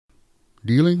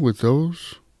dealing with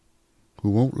those who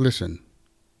won't listen.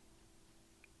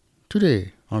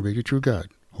 Today on Big True God,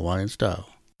 Hawaiian style.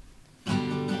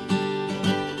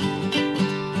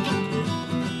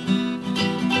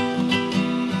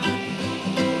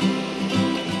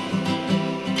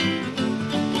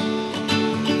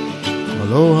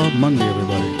 Aloha Monday,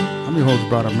 everybody. I'm your host,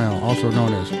 Brother Mel, also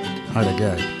known as Ida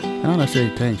Gag. And I want to say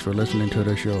thanks for listening to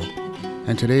the show.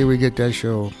 And today we get that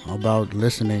show about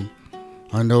listening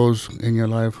on those in your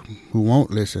life who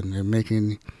won't listen and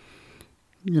making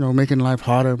life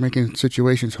harder, making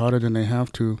situations harder than they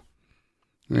have to.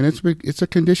 And it's a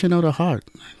condition of the heart.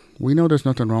 We know there's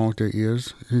nothing wrong with their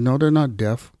ears. You know they're not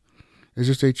deaf. It's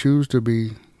just they choose to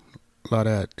be like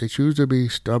that. They choose to be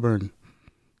stubborn.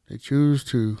 They choose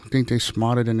to think they're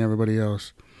smarter than everybody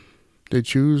else. They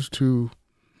choose to,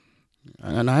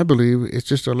 and I believe it's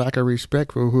just a lack of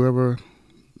respect for whoever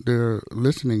they're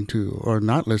listening to or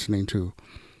not listening to.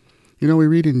 You know, we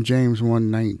read in James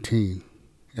 1:19,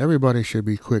 everybody should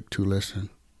be quick to listen,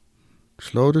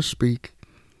 slow to speak,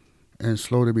 and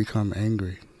slow to become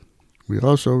angry. We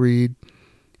also read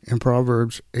in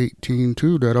Proverbs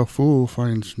 18:2 that a fool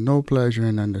finds no pleasure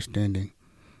in understanding,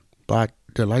 but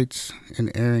delights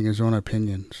in airing his own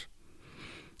opinions.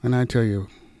 And I tell you,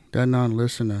 that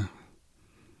non-listener,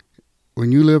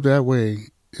 when you live that way,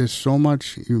 there's so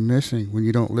much you're missing when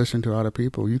you don't listen to other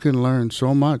people. You can learn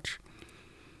so much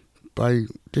by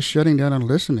just shutting down and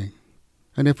listening.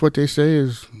 And if what they say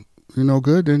is,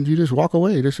 good, then you just walk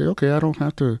away. They say, okay, I don't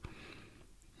have to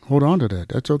hold on to that.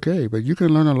 That's okay. But you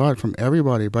can learn a lot from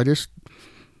everybody by just,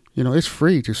 it's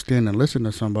free to stand and listen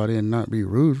to somebody and not be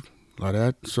rude like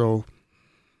that. So,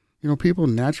 people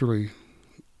naturally,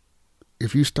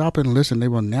 if you stop and listen, they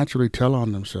will naturally tell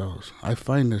on themselves. I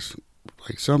find this,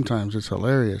 sometimes it's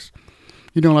hilarious.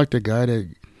 Like the guy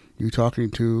that you're talking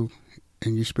to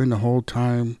and you spend the whole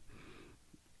time,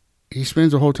 he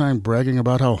spends the whole time bragging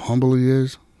about how humble he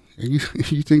is. And you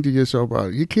think to yourself, oh,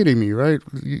 you're kidding me, right?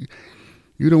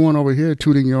 You're the one over here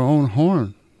tooting your own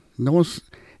horn.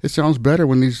 It sounds better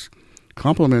when these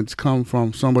compliments come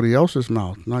from somebody else's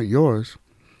mouth, not yours.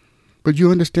 But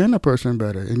you understand the person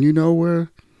better, and you know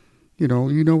where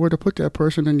to put that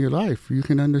person in your life. You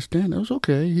can understand. It was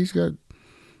okay. He's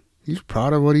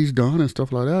proud of what he's done and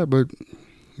stuff like that. But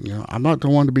I'm not the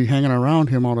one to be hanging around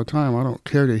him all the time. I don't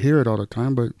care to hear it all the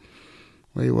time. But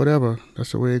wait, whatever.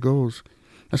 That's the way it goes.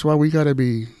 That's why we gotta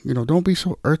be. Don't be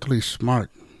so earthly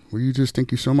smart, where you just think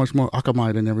you're so much more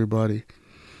Akamai than everybody.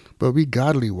 But be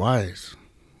godly wise.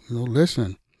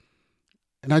 Listen.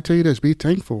 And I tell you this: be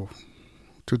thankful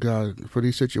to God for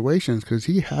these situations, because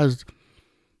He has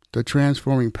the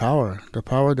transforming power, the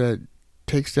power that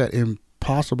takes that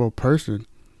impossible person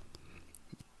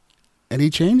and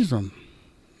He changes them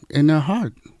in their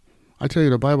heart. I tell you,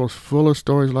 the Bible's full of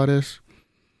stories like this,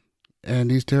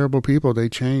 and these terrible people, they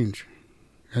change.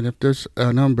 And if there's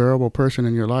an unbearable person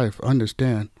in your life,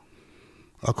 understand,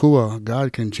 Akua,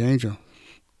 God can change them,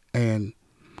 and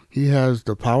He has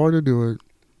the power to do it.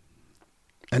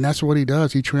 And that's what He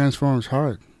does. He transforms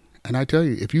heart. And I tell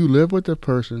you, if you live with a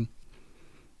person,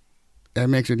 that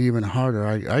makes it even harder.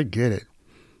 I get it.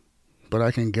 But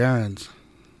I can guarantee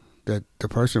that the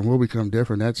person will become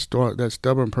different. That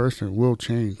stubborn person will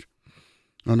change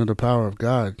under the power of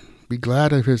God. Be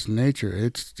glad of His nature.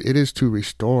 It is to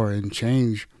restore and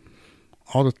change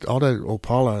all that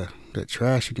opala, that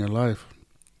trash in your life,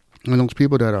 and those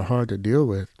people that are hard to deal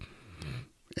with.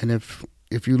 And if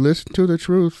you listen to the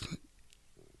truth,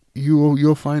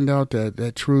 you'll find out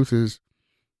that truth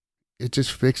it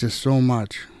just fixes so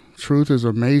much. Truth is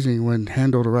amazing when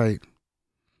handled right.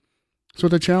 So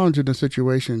the challenge in the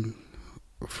situation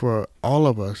for all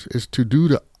of us is to do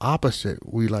the opposite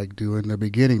we do in the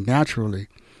beginning naturally.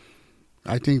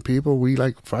 I think people, we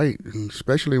fight, and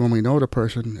especially when we know the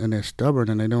person and they're stubborn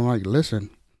and they don't listen.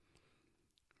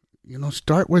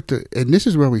 Start with and this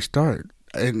is where we start.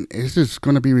 And this is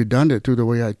going to be redundant through the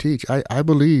way I teach. I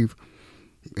believe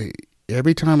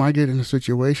every time I get in a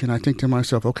situation, I think to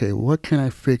myself, okay, what can I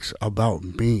fix about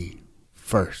me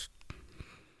first?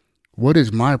 What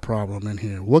is my problem in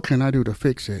here? What can I do to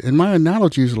fix it? And my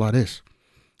analogy is like this.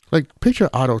 Picture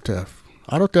auto theft.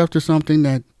 Auto theft is something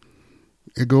that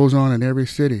it goes on in every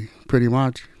city, pretty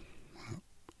much.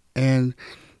 And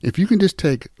if you can just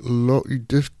take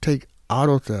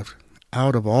auto theft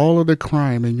out of all of the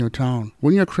crime in your town,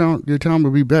 wouldn't your town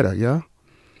would be better, yeah?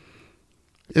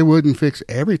 It wouldn't fix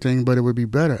everything, but it would be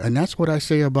better. And that's what I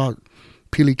say about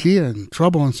pilikia and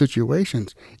trouble in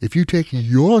situations. If you take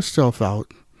yourself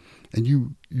out and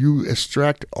you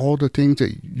extract all the things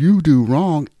that you do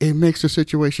wrong, it makes the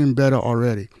situation better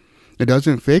already. It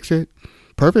doesn't fix it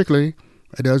perfectly.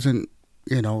 It doesn't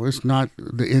it's not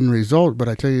the end result, but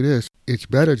I tell you this, it's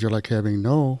better just like having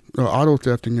no auto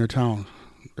theft in your town.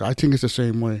 I think it's the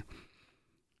same way.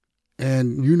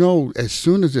 And as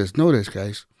soon as know this,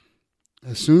 guys,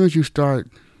 as soon as you start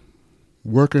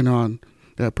working on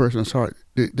that person's heart,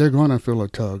 they're going to feel a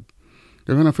tug.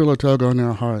 They're going to feel a tug on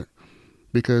their heart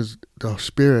because the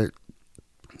Spirit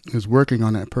is working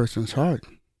on that person's heart.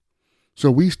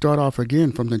 So we start off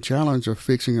again from the challenge of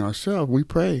fixing ourselves. We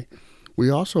pray.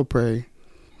 We also pray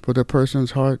for the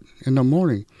person's heart in the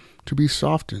morning to be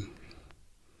softened.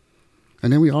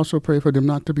 And then we also pray for them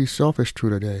not to be selfish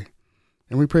through the day.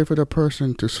 And we pray for the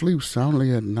person to sleep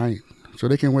soundly at night so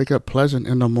they can wake up pleasant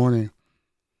in the morning.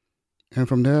 And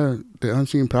from there, the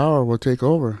unseen power will take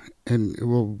over and it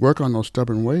will work on those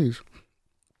stubborn ways.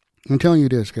 I'm telling you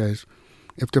this, guys.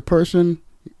 If the person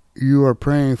you are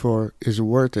praying for is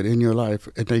worth it in your life,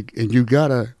 and you got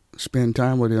to spend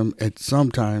time with them at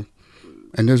some time,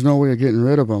 and there's no way of getting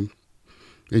rid of them,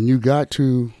 then you got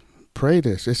to pray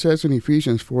this. It says in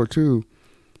Ephesians 4:2,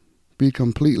 be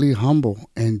completely humble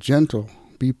and gentle.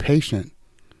 Be patient,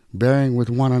 bearing with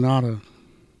one another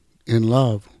in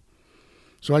love.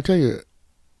 So I tell you,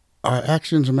 our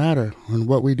actions matter and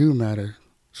what we do matter.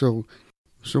 So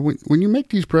when you make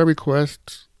these prayer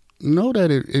requests, know that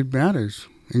it matters.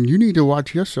 And you need to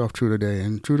watch yourself through the day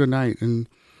and through the night and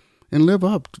live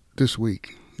up this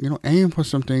week. Aim for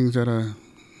some things that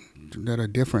are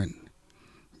different,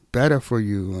 better for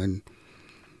you,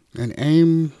 and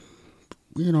aim,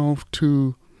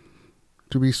 to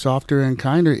be softer and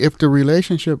kinder. If the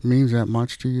relationship means that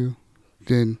much to you,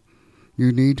 then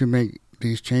you need to make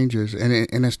these changes, and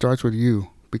it starts with you.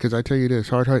 Because I tell you this,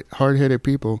 hard-headed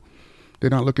people, they're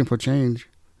not looking for change.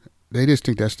 They just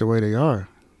think that's the way they are,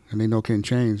 and they know can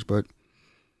change. But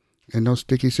in those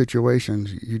sticky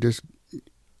situations,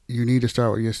 you need to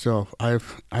start with yourself.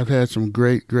 I've had some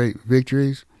great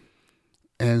victories,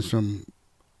 and some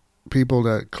people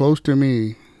that close to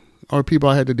me, or people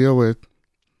I had to deal with,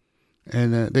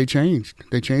 and they changed.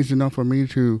 They changed enough for me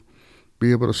to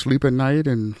be able to sleep at night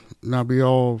and not be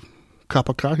all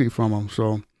kapakaki from them.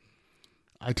 So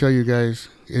I tell you guys,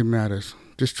 it matters.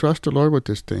 Just trust the Lord with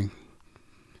this thing.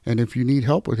 And if you need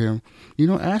help with him,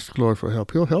 ask the Lord for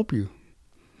help. He'll help you.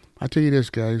 I tell you this,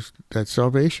 guys, that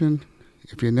salvation,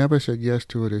 if you never said yes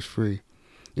to it, is free.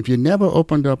 If you never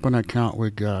opened up an account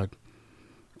with God,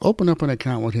 open up an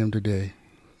account with him today.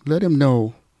 Let him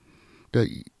know that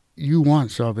you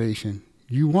want salvation.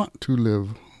 You want to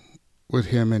live with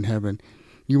him in heaven.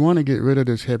 You want to get rid of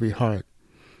this heavy heart.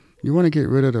 You want to get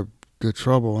rid of the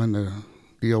trouble and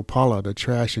the opala, the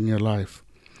trash in your life.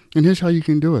 And here's how you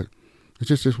can do it. It's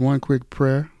just this one quick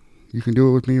prayer. You can do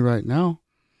it with me right now.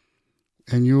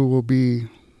 And you will be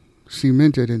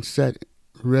cemented and set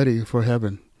ready for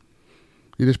heaven.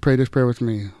 You just pray this prayer with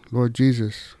me. Lord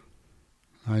Jesus,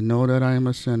 I know that I am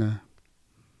a sinner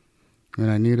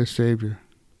and I need a Savior.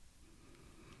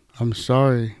 I'm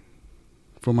sorry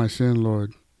for my sin,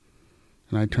 Lord,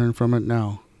 and I turn from it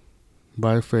now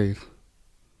by faith.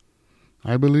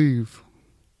 I believe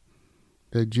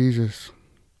that Jesus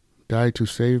died to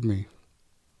save me,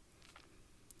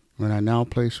 and I now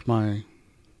place my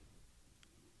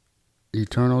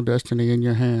eternal destiny in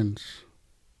your hands.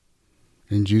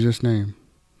 In Jesus' name,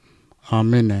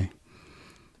 amen.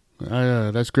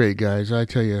 That's great, guys. I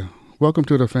tell you, welcome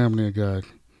to the family of God.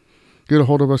 Get a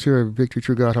hold of us here at Victory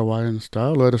True God Hawaiian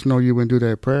Style. Let us know you went through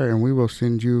that prayer, and we will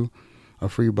send you a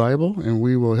free Bible, and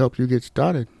we will help you get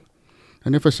started.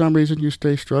 And if for some reason you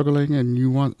stay struggling and you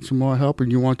want some more help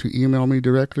and you want to email me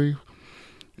directly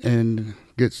and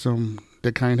get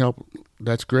that kind of help,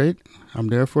 that's great. I'm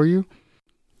there for you.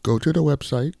 Go to the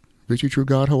website, Victory True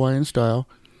God Hawaiian Style.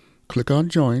 Click on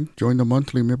join the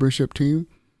monthly membership team,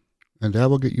 and that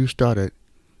will get you started.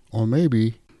 Or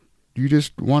maybe you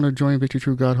just want to join Victory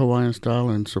True God Hawaiian Style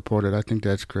and support it. I think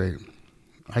that's great.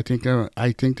 I think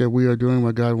that we are doing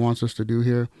what God wants us to do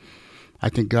here. I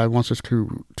think God wants us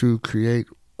to create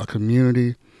a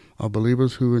community of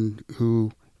believers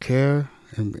who care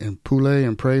and pule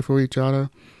and pray for each other.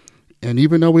 And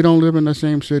even though we don't live in the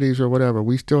same cities or whatever,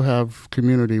 we still have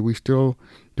community. We still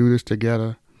do this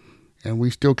together, and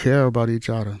we still care about each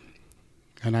other.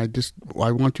 And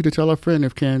I want you to tell a friend,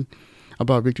 if can,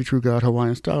 about Victory True God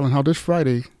Hawaiian Style, and how this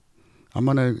Friday I'm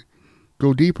going to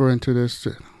go deeper into this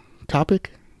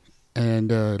topic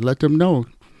and let them know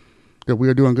that we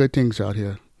are doing good things out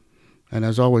here. And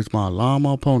as always, my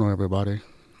lama pono, everybody.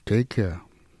 Take care.